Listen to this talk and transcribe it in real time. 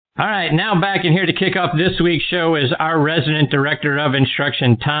All right, now back in here to kick off this week's show is our resident director of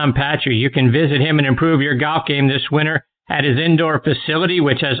instruction, Tom Patri. You can visit him and improve your golf game this winter at his indoor facility,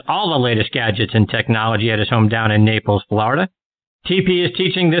 which has all the latest gadgets and technology at his home down in Naples, Florida. TP is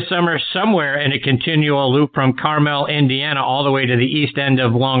teaching this summer somewhere in a continual loop from Carmel, Indiana, all the way to the east end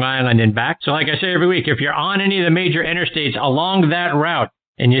of Long Island and back. So like I say every week, if you're on any of the major interstates along that route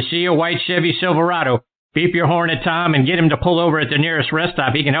and you see a white Chevy Silverado, beep your horn at Tom and get him to pull over at the nearest rest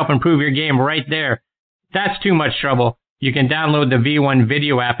stop. He can help improve your game right there. If that's too much trouble, you can download the V1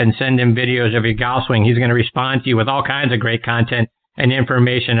 video app and send him videos of your golf swing. He's going to respond to you with all kinds of great content and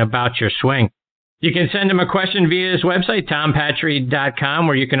information about your swing. You can send him a question via his website, tompatri.com,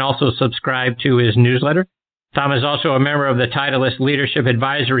 where you can also subscribe to his newsletter. Tom is also a member of the Titleist Leadership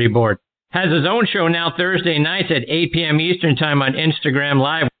Advisory Board. Has his own show now Thursday nights at 8 p.m. Eastern Time on Instagram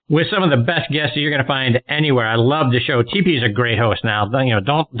Live with some of the best guests that you're going to find anywhere. I love the show. TP's a great host now.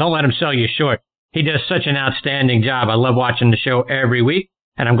 Don't let him sell you short. He does such an outstanding job. I love watching the show every week,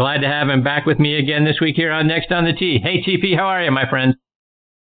 and I'm glad to have him back with me again this week here on Next on the Tee. Hey, TP, how are you, my friend?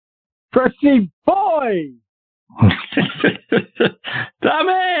 Chrissy boy!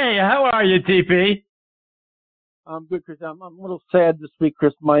 Tommy, how are you, TP? I'm good, Chris. I'm a little sad this week,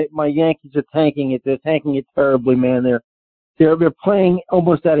 Chris. My Yankees are tanking it. They're tanking it terribly, man. They're playing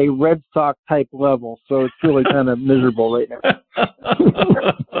almost at a Red Sox type level, so it's really kind of miserable right now.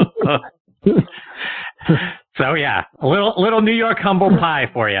 So yeah, a little New York humble pie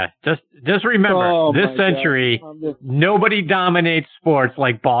for you. Just remember, this century, nobody dominates sports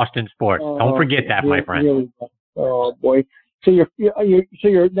like Boston sports. Don't forget that, my friend. Really, oh boy. So you're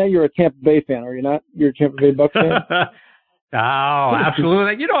a Tampa Bay fan, are you not? You're a Tampa Bay Bucs fan? Oh,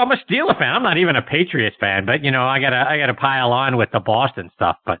 absolutely. I'm a Steelers fan. I'm not even a Patriots fan, but I gotta pile on with the Boston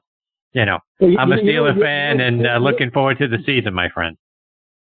stuff. But I'm a Steelers fan and looking forward to the season, my friend.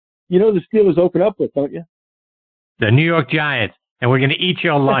 You know the Steelers open up with, don't you? The New York Giants, and we're going to eat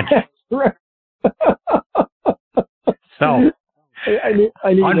your lunch. So,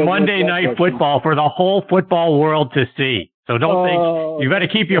 on Monday Night Football for the whole football world to see. So don't think, you got to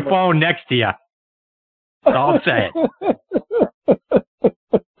keep your phone next to you. That's all I'm saying.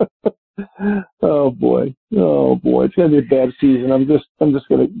 Oh boy. It's going to be a bad season. I'm just going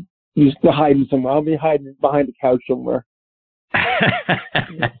to be hiding somewhere. I'll be hiding behind the couch somewhere.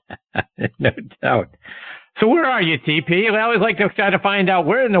 No doubt. So where are you, TP? I always like to try to find out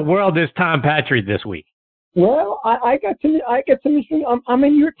where in the world is Tom Patri this week. Well, I got some. I'm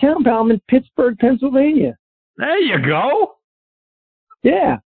in your town, pal. I'm in Pittsburgh, Pennsylvania. There you go.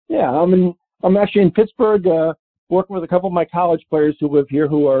 Yeah. I'm actually in Pittsburgh, working with a couple of my college players who live here,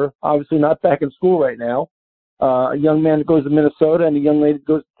 who are obviously not back in school right now. A young man that goes to Minnesota and a young lady that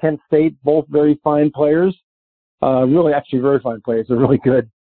goes to Kent State. Both very fine players. Really, actually, very fine players. They're really good.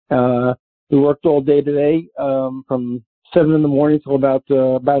 We worked all day today, from 7 in the morning till about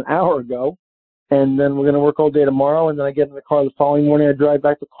an hour ago. And then we're going to work all day tomorrow. And then I get in the car the following morning. I drive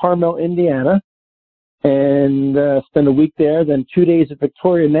back to Carmel, Indiana, and spend a week there. Then 2 days at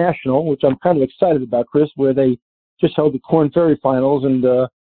Victoria National, which I'm kind of excited about, Chris, where they just held the Corn Ferry Finals. And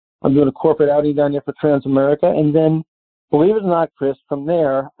I'm doing a corporate outing down there for Transamerica. And then, believe it or not, Chris, from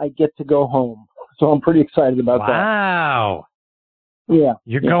there, I get to go home. So I'm pretty excited about that. Wow. Yeah.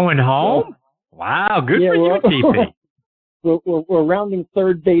 You're going home? Wow. Good for you, TP. We're rounding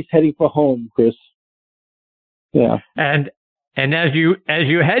third base, heading for home, Chris. Yeah. And as you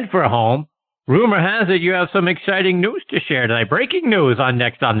head for home, rumor has it you have some exciting news to share tonight. Breaking news on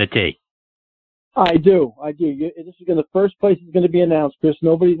Next on the Tee. I do. This is the first place it's going to be announced, Chris.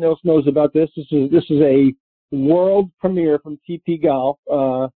 Nobody else knows about this. This is a world premiere from TP Golf.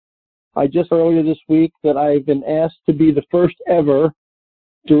 I just earlier this week that I've been asked to be the first ever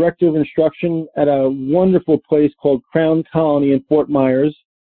director of instruction at a wonderful place called Crown Colony in Fort Myers.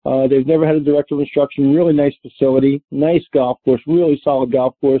 They've never had a director of instruction. Really nice facility, nice golf course, really solid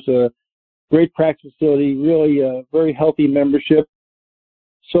golf course, a great practice facility, really very healthy membership.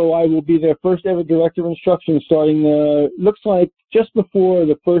 So I will be their first ever director of instruction starting, looks like just before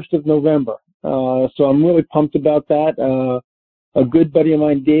the 1st of November. So I'm really pumped about that. A good buddy of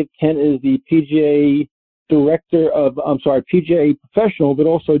mine, Dave Kent, is the PGA PGA professional, but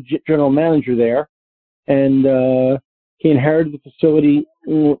also general manager there. And he inherited the facility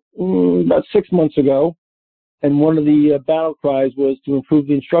about 6 months ago. And one of the battle cries was to improve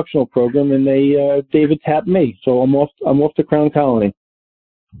the instructional program, and David tapped me. So I'm off to Crown Colony.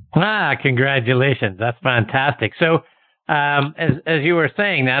 Congratulations. That's fantastic. So as you were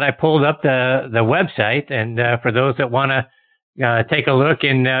saying that, I pulled up the website, and for those that want to take a look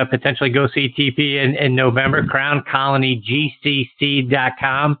and potentially go see TP in November,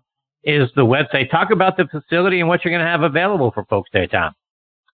 crowncolonygcc.com. is the website. Talk about the facility and what you're going to have available for folks there, Tom.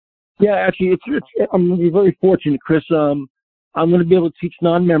 Yeah, actually, I'm going to be very fortunate, Chris. I'm going to be able to teach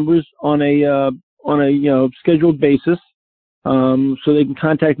non-members on a scheduled basis. So they can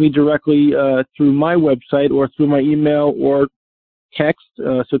contact me directly through my website or through my email or text.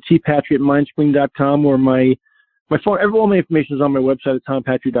 So tpatri@mindspring.com or my phone. All my information is on my website at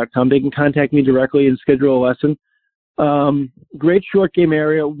tompatri.com. They can contact me directly and schedule a lesson. Great short game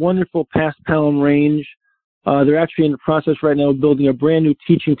area, wonderful pass pound range. They're actually in the process right now of building a brand new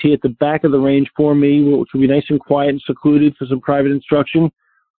teaching tee at the back of the range for me, which will be nice and quiet and secluded for some private instruction.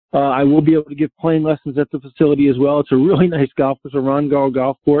 I will be able to give playing lessons at the facility as well. It's a really nice golf course, a Ron Garl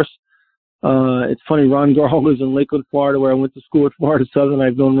golf course. It's funny, Ron Garl lives in Lakeland, Florida, where I went to school at Florida Southern.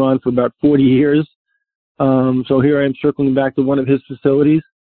 I've known Ron for about 40 years. So here I am circling back to one of his facilities.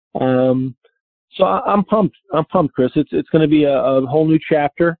 So I'm pumped. I'm pumped, Chris. It's going to be a whole new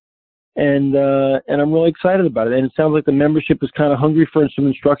chapter, and I'm really excited about it. And it sounds like the membership is kind of hungry for some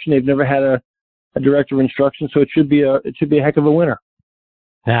instruction. They've never had a director of instruction, so it should be a heck of a winner.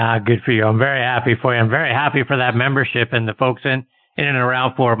 Good for you. I'm very happy for you. I'm very happy for that membership and the folks in and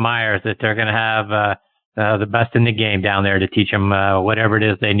around Fort Myers that they're going to have the best in the game down there to teach them whatever it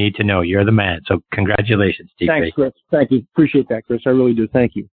is they need to know. You're the man. So congratulations, TP. Thanks, Chris. Thank you. Appreciate that, Chris. I really do.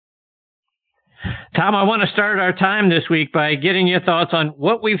 Thank you. Tom, I want to start our time this week by getting your thoughts on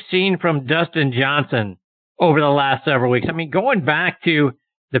what we've seen from Dustin Johnson over the last several weeks. I mean, going back to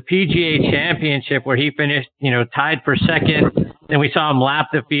the PGA Championship where he finished, tied for second. Then we saw him lap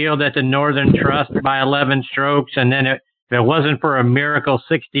the field at the Northern Trust by 11 strokes. And then if it wasn't for a miracle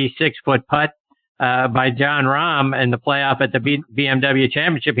 66-foot putt by John Rahm in the playoff at the BMW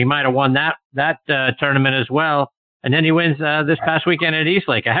Championship, he might have won that tournament as well. And then he wins this past weekend at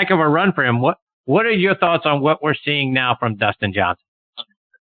Eastlake. A heck of a run for him. What are your thoughts on what we're seeing now from Dustin Johnson?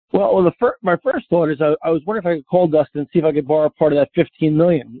 Well, my first thought is I was wondering if I could call Dustin and see if I could borrow part of that $15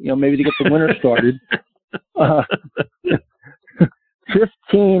 million, maybe to get the winter started.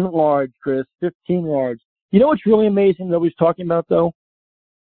 15 large, Chris, 15 large. You know what's really amazing nobody's talking about, though?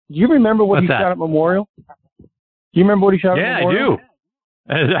 Do you remember what he shot at Memorial? Do you remember what he shot at Memorial?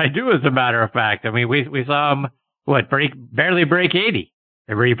 Yeah, I do. I do, as a matter of fact. I mean, we saw him, barely break 80.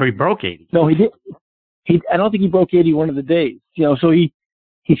 He broke 80. No, he did. I don't think he broke 80 one of the days. So he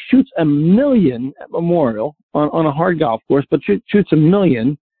shoots $1 million at Memorial on a hard golf course, but shoots $1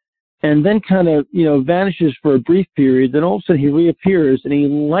 million, and then kind of vanishes for a brief period. Then all of a sudden he reappears and he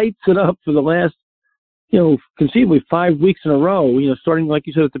lights it up for the last conceivably 5 weeks in a row. Starting like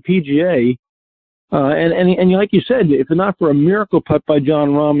you said at the PGA, and like you said, if not for a miracle putt by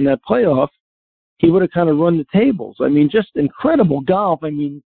John Rahm in that playoff, he would have kind of run the tables. I mean, just incredible golf. I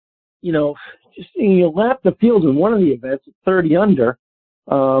mean, just lap the field in one of the events at 30 under.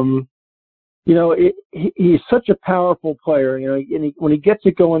 He's such a powerful player, and when he gets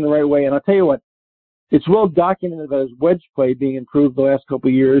it going the right way. And I'll tell you what, it's well documented that his wedge play being improved the last couple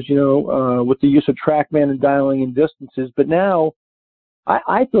of years, with the use of TrackMan and dialing in distances. But now,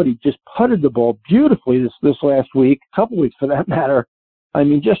 I thought he just putted the ball beautifully this last week, a couple weeks for that matter. I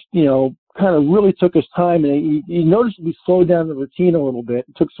mean, just, kind of really took his time, and he noticeably slowed down the routine a little bit.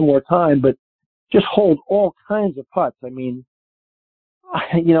 It took some more time, but just hold all kinds of putts. I mean,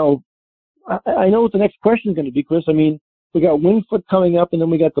 I know what the next question is going to be, Chris. I mean, we got Winged Foot coming up, and then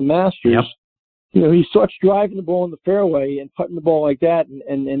we got the Masters. Yep. He starts driving the ball in the fairway and putting the ball like that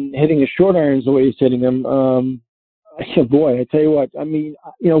and hitting his short irons the way he's hitting them. Boy, I tell you what, I mean,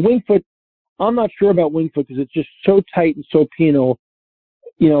 Winged Foot, I'm not sure about Winged Foot because it's just so tight and so penal.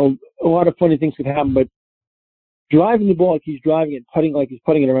 A lot of funny things could happen, but driving the ball like he's driving it, putting like he's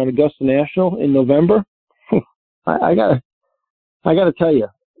putting it around Augusta National in November, I gotta tell you,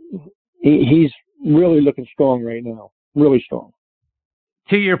 he's really looking strong right now, really strong.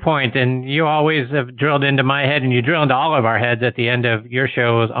 To your point, and you always have drilled into my head, and you drill into all of our heads at the end of your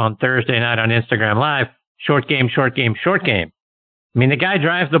shows on Thursday night on Instagram Live, short game, short game, short game. I mean, the guy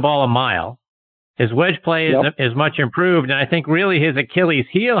drives the ball a mile. His wedge play is much improved, and I think really his Achilles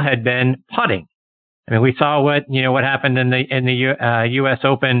heel had been putting. I mean, we saw what happened in the U.S.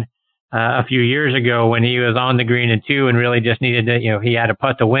 Open a few years ago when he was on the green in 2 and really just needed to, he had a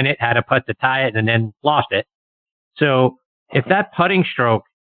putt to win it, had a putt to tie it, and then lost it. So if that putting stroke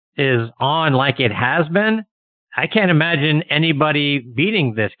is on like it has been, I can't imagine anybody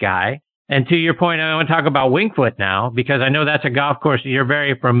beating this guy. And to your point, I want to talk about Winged Foot now, because I know that's a golf course that you're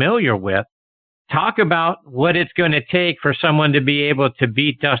very familiar with. Talk about what it's going to take for someone to be able to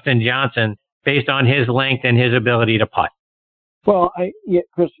beat Dustin Johnson based on his length and his ability to putt. Well,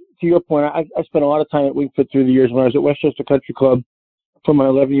 Chris, to your point, I spent a lot of time at Winged Foot through the years when I was at Westchester Country Club. for my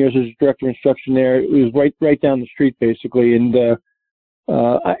 11 years as director of instruction there. It was right down the street, basically. And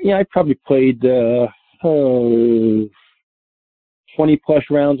I probably played 20 plus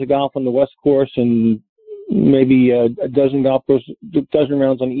rounds of golf on the West Course and maybe a dozen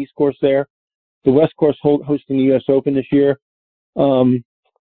rounds on the East Course there. The West Course hosting the U.S. Open this year.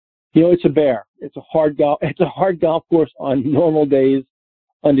 It's a bear. It's a hard golf course on normal days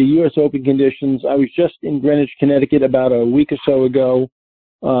under U.S. Open conditions. I was just in Greenwich, Connecticut about a week or so ago,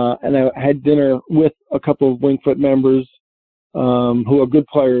 and I had dinner with a couple of Wingfoot members who are good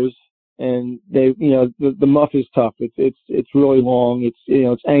players, and they, the muff is tough. It's really long.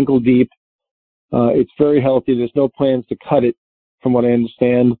 It's ankle deep. It's very healthy. There's no plans to cut it, from what I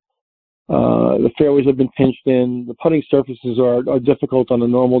understand. The fairways have been pinched in. The putting surfaces are difficult on a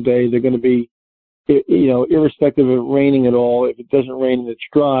normal day. They're going to be, irrespective of it raining at all. If it doesn't rain and it's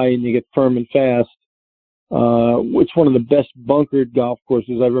dry and you get firm and fast, it's one of the best bunkered golf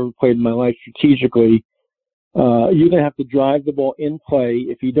courses I've ever played in my life strategically. You're going to have to drive the ball in play.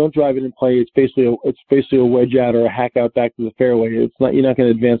 If you don't drive it in play, it's basically a wedge out or a hack out back to the fairway. You're not going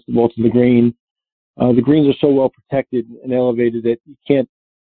to advance the ball to the green. The greens are so well protected and elevated that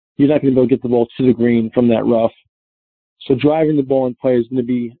you're not going to be able to get the ball to the green from that rough. So driving the ball in play is going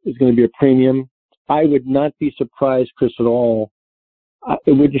to be a premium. I would not be surprised, Chris, at all.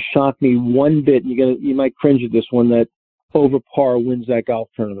 It would just shock me one bit. You might cringe at this one, that over par wins that golf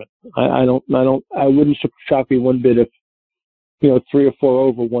tournament. I wouldn't shock me one bit if 3 or 4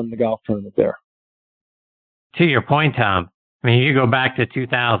 over won the golf tournament there. To your point, Tom, I mean, you go back to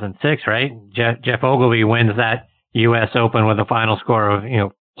 2006, right? Jeff Ogilvy wins that U.S. Open with a final score of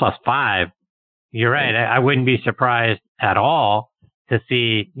 +5. You're right. I wouldn't be surprised at all to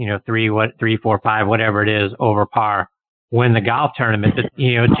see 3, 4, 5, whatever it is, over par win the golf tournament. But,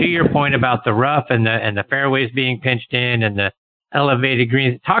 to your point about the rough and the fairways being pinched in and the elevated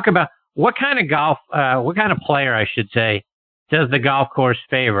greens, talk about what kind of player, I should say, does the golf course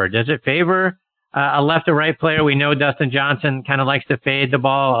favor? Does it favor a left to right player? We know Dustin Johnson kind of likes to fade the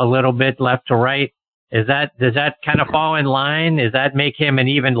ball a little bit left to right. Does that kind of fall in line? Does that make him an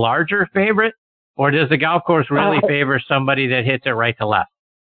even larger favorite? Or does the golf course really favor somebody that hits it right to left?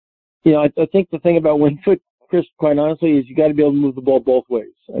 I think the thing about Wingfoot, Chris, quite honestly, is you got to be able to move the ball both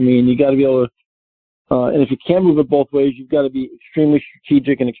ways. I mean, you got to be able to, and if you can't move it both ways, you've got to be extremely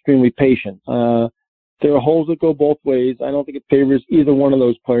strategic and extremely patient. There are holes that go both ways. I don't think it favors either one of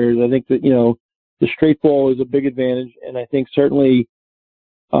those players. I think that, the straight ball is a big advantage, and I think certainly,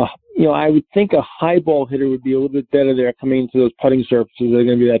 I would think a high ball hitter would be a little bit better there coming into those putting surfaces. They're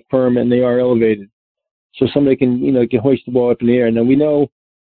going to be that firm and they are elevated. So somebody can hoist the ball up in the air. Now we know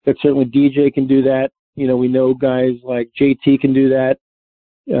that certainly DJ can do that. We know guys like JT can do that.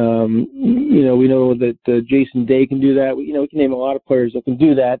 We know that Jason Day can do that. We can name a lot of players that can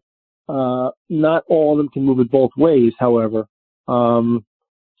do that. Not all of them can move it both ways, however.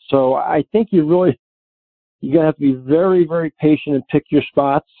 So I think you're going to have to be very, very patient and pick your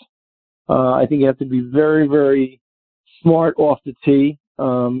spots. I think you have to be very, very smart off the tee.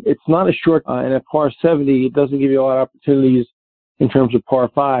 It's not a short, and at par 70, it doesn't give you a lot of opportunities in terms of par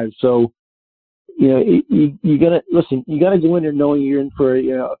 5. So, you gotta go in there knowing you're in for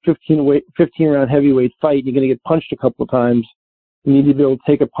a 15 round heavyweight fight. You're gonna get punched a couple of times. You need to be able to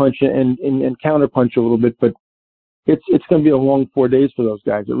take a punch and counter punch a little bit, but it's going to be a long 4 days for those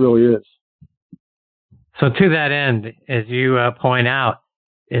guys. It really is. So to that end, as you point out,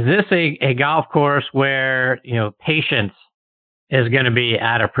 is this a golf course where, patience is going to be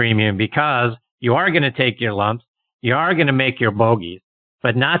at a premium, because you are going to take your lumps, you are going to make your bogeys,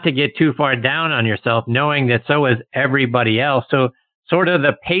 but not to get too far down on yourself, knowing that so is everybody else. So sort of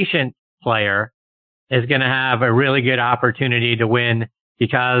the patient player is going to have a really good opportunity to win,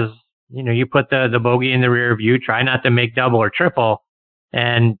 because, you put the bogey in the rear view, try not to make double or triple,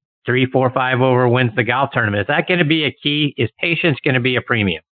 and 3, 4, 5 over wins the golf tournament. Is that going to be a key? Is patience going to be a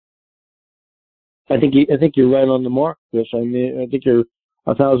premium? I think you're right on the mark, Chris. I mean, I think you're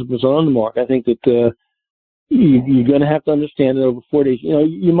 1,000% on the mark. I think that you're going to have to understand that over 4 days.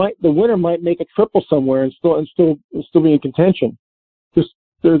 The winner might make a triple somewhere and still be in contention. Just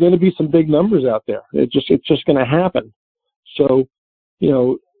there are going to be some big numbers out there. It's just going to happen. So,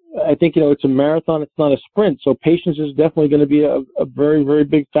 I think it's a marathon. It's not a sprint. So patience is definitely going to be a very, very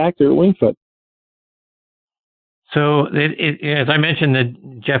big factor at Wingfoot. So, as I mentioned,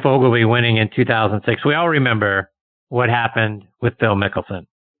 the Jeff Ogilvy winning in 2006, we all remember what happened with Phil Mickelson.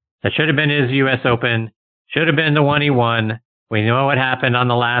 That should have been his U.S. Open, should have been the one he won. We know what happened on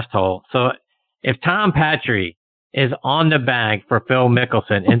the last hole. So, if Tom Patri is on the bag for Phil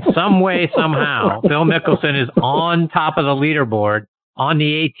Mickelson in some way, somehow, Phil Mickelson is on top of the leaderboard on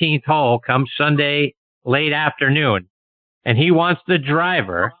the 18th hole come Sunday late afternoon, and he wants the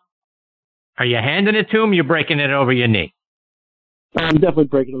driver, are you handing it to him or you breaking it over your knee? I'm definitely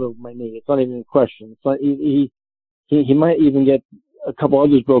breaking it over my knee. It's not even a question. It's not, he might even get a couple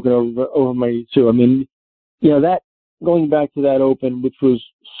others broken over my knee too. I mean, that going back to that Open, which was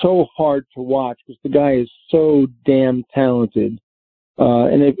so hard to watch because the guy is so damn talented.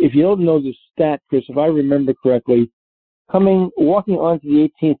 And if you don't know the stat, Chris, if I remember correctly, walking onto the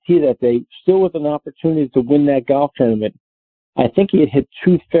 18th tee that day, still with an opportunity to win that golf tournament, I think he had hit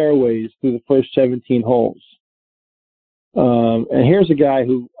 2 fairways through the first 17 holes. And here's a guy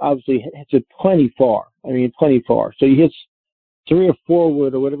who obviously hits it plenty far. So he hits 3 or 4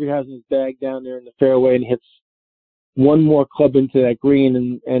 wood or whatever he has in his bag down there in the fairway, and hits one more club into that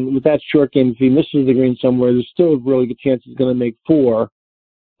green. And with that short game, if he misses the green somewhere, there's still a really good chance he's going to make 4.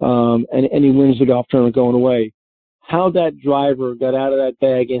 And he wins the golf tournament going away. How that driver got out of that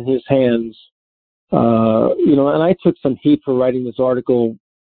bag in his hands, and I took some heat for writing this article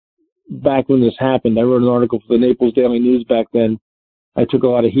back when this happened. I wrote an article for the Naples Daily News back then. I took a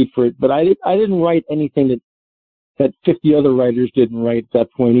lot of heat for it, but I didn't write anything that 50 other writers didn't write at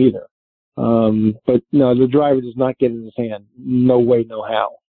that point either. But no, the driver does not get in his hand. No way, no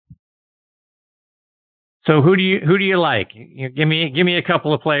how. So who do you like? Give me a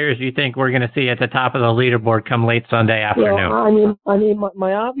couple of players you think we're going to see at the top of the leaderboard come late Sunday afternoon. I mean,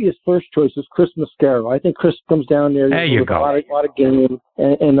 my obvious first choice is Chris Mascaro. I think Chris comes down there with a lot of game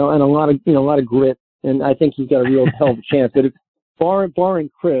and a lot of grit, and I think he's got a real hell of a chance. But barring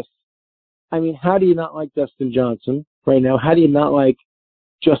Chris, I mean, how do you not like Dustin Johnson right now? How do you not like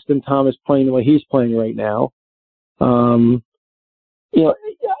Justin Thomas playing the way he's playing right now?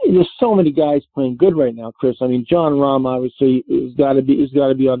 There's so many guys playing good right now, Chris. I mean, John Rahm obviously has got to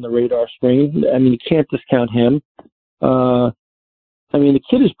be on the radar screen. I mean, you can't discount him. I mean, the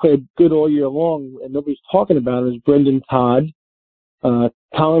kid has played good all year long, and nobody's talking about him. Is Brendan Todd. Colin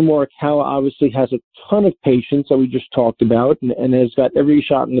Morikawa obviously has a ton of patience that we just talked about, and has got every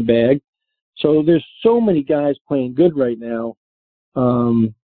shot in the bag. So there's so many guys playing good right now. How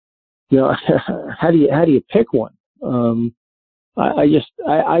do you pick one? I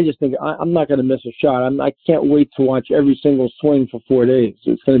just think I'm not going to miss a shot. I can't wait to watch every single swing for 4 days.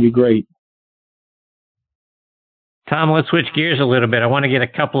 It's going to be great. Tom, let's switch gears a little bit. I want to get a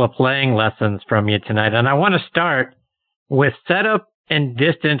couple of playing lessons from you tonight, and I want to start with setup and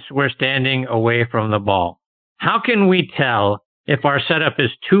distance we're standing away from the ball. How can we tell if our setup is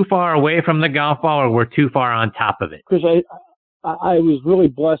too far away from the golf ball or we're too far on top of it? Because I was really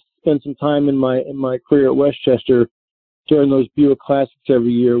blessed to spend some time in my career at Westchester during those Buick Classics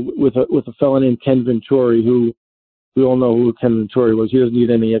every year with a fellow named Ken Venturi, who we all know who Ken Venturi was. He doesn't need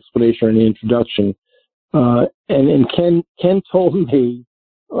any explanation or any introduction. And Ken told me,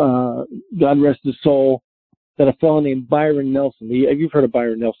 God rest his soul, that a fellow named Byron Nelson. You've heard of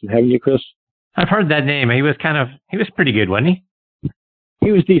Byron Nelson, haven't you, Chris? I've heard that name. He was pretty good, wasn't he?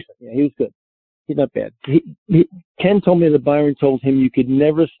 He was decent. Yeah, he was good. He's not bad. Ken told me that Byron told him you could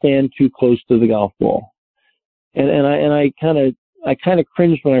never stand too close to the golf ball. And I kind of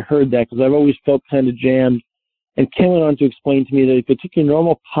cringed when I heard that because I've always felt kind of jammed. And Ken went on to explain to me that if you took your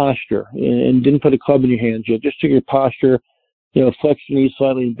normal posture and didn't put a club in your hands yet, just took your posture, flex your knees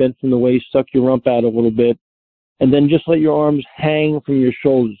slightly and bent from the waist, suck your rump out a little bit, and then just let your arms hang from your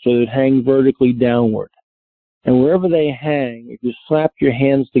shoulders so they hang vertically downward. And wherever they hang, if you slap your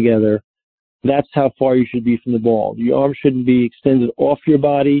hands together, that's how far you should be from the ball. Your arms shouldn't be extended off your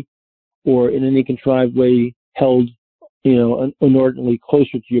body or in any contrived way held, inordinately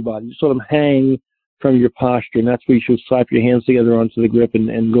closer to your body. Just let them hang from your posture, and that's where you should slap your hands together onto the grip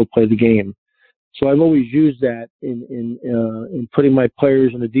and go play the game. So I've always used that in putting my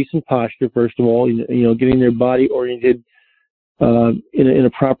players in a decent posture. First of all, getting their body oriented in a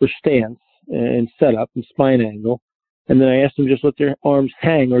proper stance and setup and spine angle, and then I asked them just let their arms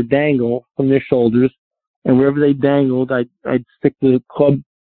hang or dangle from their shoulders, and wherever they dangled, I'd stick the club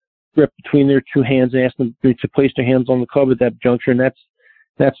grip between their two hands and ask them to place their hands on the club at that juncture, and that's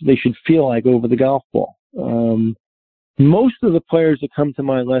what they should feel like over the golf ball. Most of the players that come to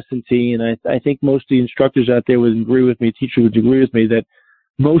my lesson tee, and I think most of the instructors out there would agree with me, teachers would agree with me, that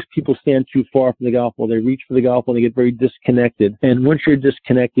most people stand too far from the golf ball. They reach for the golf ball and they get very disconnected. And once you're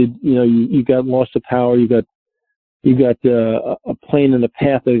disconnected, you've got loss of power, you've got a plane and a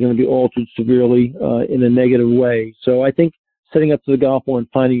path that are going to be altered severely in a negative way. So I think setting up to the golf ball and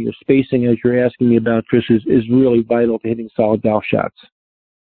finding your spacing, as you're asking me about, Chris, is really vital to hitting solid golf shots.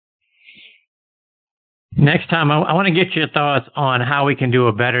 Next time, I want to get your thoughts on how we can do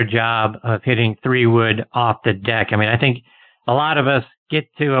a better job of hitting 3-wood off the deck. I mean, I think a lot of us get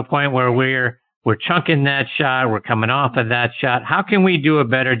to a point where we're chunking that shot, we're coming off of that shot. How can we do a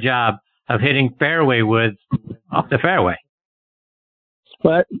better job of hitting fairway woods off the fairway?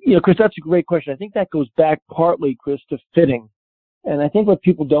 But, Chris, that's a great question. I think that goes back partly, Chris, to fitting. And I think what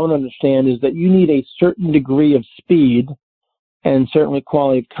people don't understand is that you need a certain degree of speed and certainly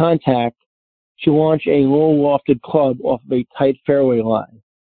quality of contact to launch a low-lofted club off of a tight fairway line.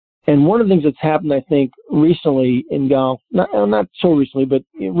 And one of the things that's happened, I think, recently in golf, not so recently, but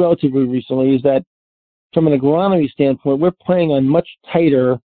relatively recently, is that from an agronomy standpoint, we're playing on much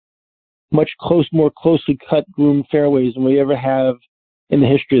tighter, more closely cut groomed fairways than we ever have in the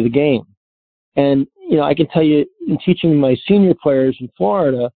history of the game. And, I can tell you, in teaching my senior players in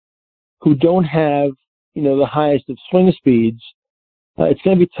Florida who don't have, the highest of swing speeds, it's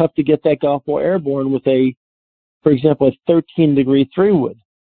going to be tough to get that golf ball airborne with for example, a 13-degree 3-wood.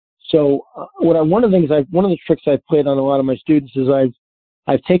 So one of the tricks I've played on a lot of my students is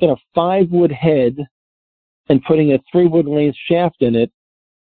I've taken a 5-wood head and putting a 3-wood length shaft in it,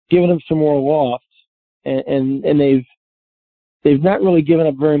 given them some more loft, and they've not really given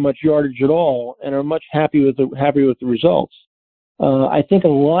up very much yardage at all, and are much happy with the results. I think a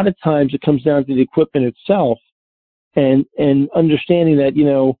lot of times it comes down to the equipment itself, and understanding that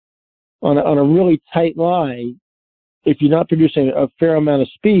on a really tight lie, if you're not producing a fair amount of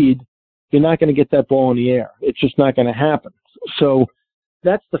speed, you're not going to get that ball in the air. It's just not going to happen. So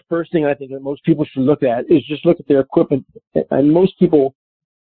that's the first thing I think that most people should look at, is just look at their equipment. And most people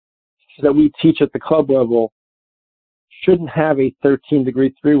that we teach at the club level shouldn't have a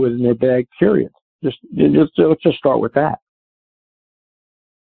 13-degree 3-wood in their bag, period. Let's just start with that.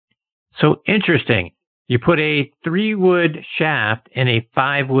 So interesting. You put a 3-wood shaft and a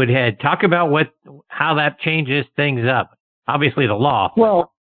 5-wood head. Talk about how that changes things up. Obviously, the loft.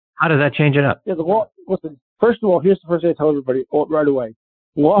 Well, how does that change it up? Yeah, the loft. Listen, first of all, here's the first thing I tell everybody right away.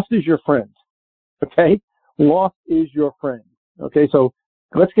 Loft is your friend. Okay, loft is your friend. Okay, so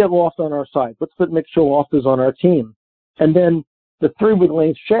let's get loft on our side. Let's make sure loft is on our team, and then the 3-wood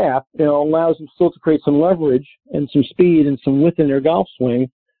length shaft, allows them still to create some leverage and some speed and some width in their golf swing.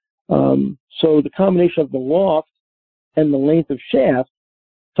 So the combination of the loft and the length of shaft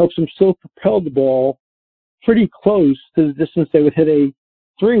helps them still propel the ball pretty close to the distance they would hit a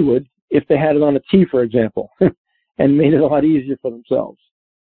 3-wood if they had it on a tee, for example, and made it a lot easier for themselves.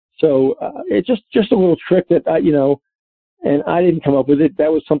 So it's just a little trick that, and I didn't come up with it.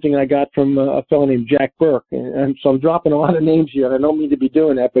 That was something I got from a fellow named Jack Burke. And so I'm dropping a lot of names here, and I don't mean to be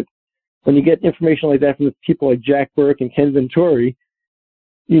doing that, but when you get information like that from people like Jack Burke and Ken Venturi,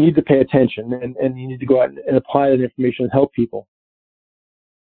 you need to pay attention, and you need to go out and apply that information and help people.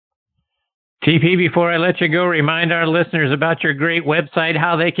 TP, before I let you go, remind our listeners about your great website,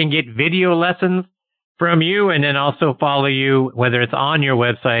 how they can get video lessons from you, and then also follow you, whether it's on your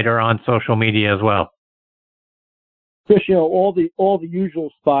website or on social media as well. Chris, all the usual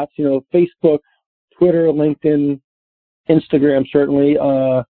spots, Facebook, Twitter, LinkedIn, Instagram, certainly.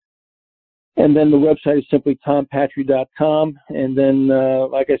 And then the website is simply tompatri.com. And then,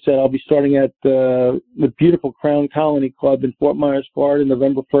 like I said, I'll be starting at the beautiful Crown Colony Club in Fort Myers, Florida,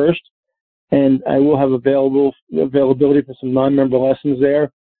 November 1st. And I will have availability for some non-member lessons there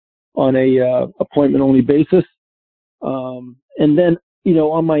on a appointment-only basis. And then,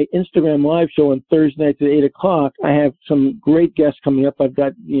 on my Instagram live show on Thursday nights at 8 o'clock, I have some great guests coming up. I've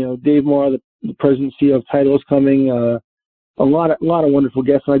got, Dave Moore, the president and CEO of Titleist, coming, a lot of wonderful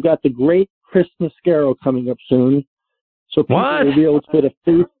guests. And I've got the great Chris Mascaro coming up soon. So people will be able to put a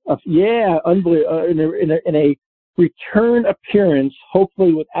face, unbelievable, in a return appearance,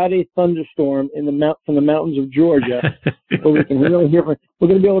 hopefully without a thunderstorm from the mountains of Georgia, where we can really hear from. We're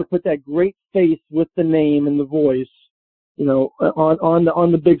going to be able to put that great face with the name and the voice,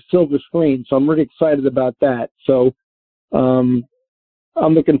 on the big silver screen. So I'm really excited about that. So, I'm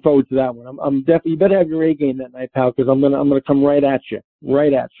looking forward to that one. I'm definitely. You better have your A game that night, pal, because I'm gonna come right at you.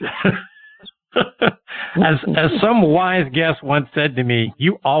 As some wise guest once said to me,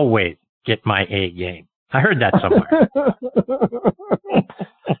 "You always get my A game." I heard that somewhere.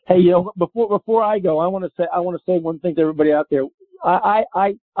 Hey, before I go, I want to say one thing to everybody out there.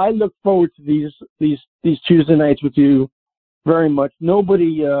 I look forward to these Tuesday nights with you very much.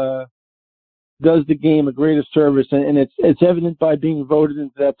 Nobody does the game a greater service, and it's evident by being voted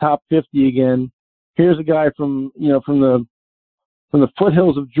into that top 50 again. Here's a guy from the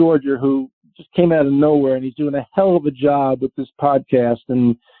foothills of Georgia who just came out of nowhere, and he's doing a hell of a job with this podcast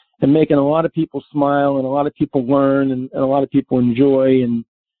and making a lot of people smile and a lot of people learn and a lot of people enjoy and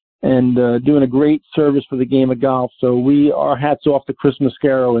doing a great service for the game of golf. So our hats off to Chris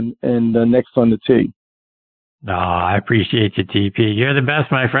Mascaro and Next on the Tee. No, I appreciate you, TP. You're the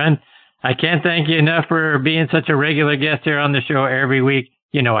best, my friend. I can't thank you enough for being such a regular guest here on the show every week.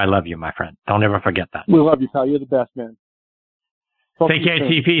 You know I love you, my friend. Don't ever forget that. We love you, pal. You're the best, man. Take care,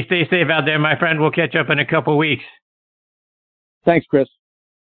 TP. Stay safe out there, my friend. We'll catch up in a couple weeks. Thanks, Chris.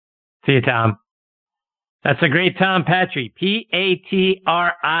 See you, Tom. That's the great Tom Patri. Patri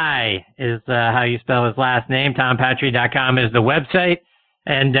is how you spell his last name. TomPatri.com is the website.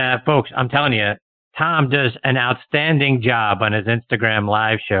 And folks, I'm telling you, Tom does an outstanding job on his Instagram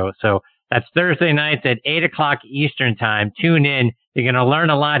live show. So that's Thursday nights at 8 o'clock Eastern time. Tune in. You're going to learn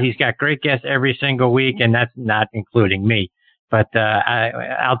a lot. He's got great guests every single week, and that's not including me. But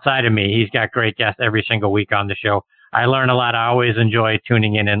outside of me, he's got great guests every single week on the show. I learn a lot. I always enjoy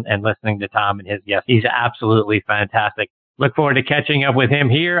tuning in and listening to Tom and his guests. He's absolutely fantastic. Look forward to catching up with him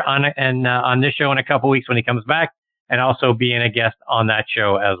here on this show in a couple weeks when he comes back, and also being a guest on that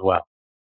show as well.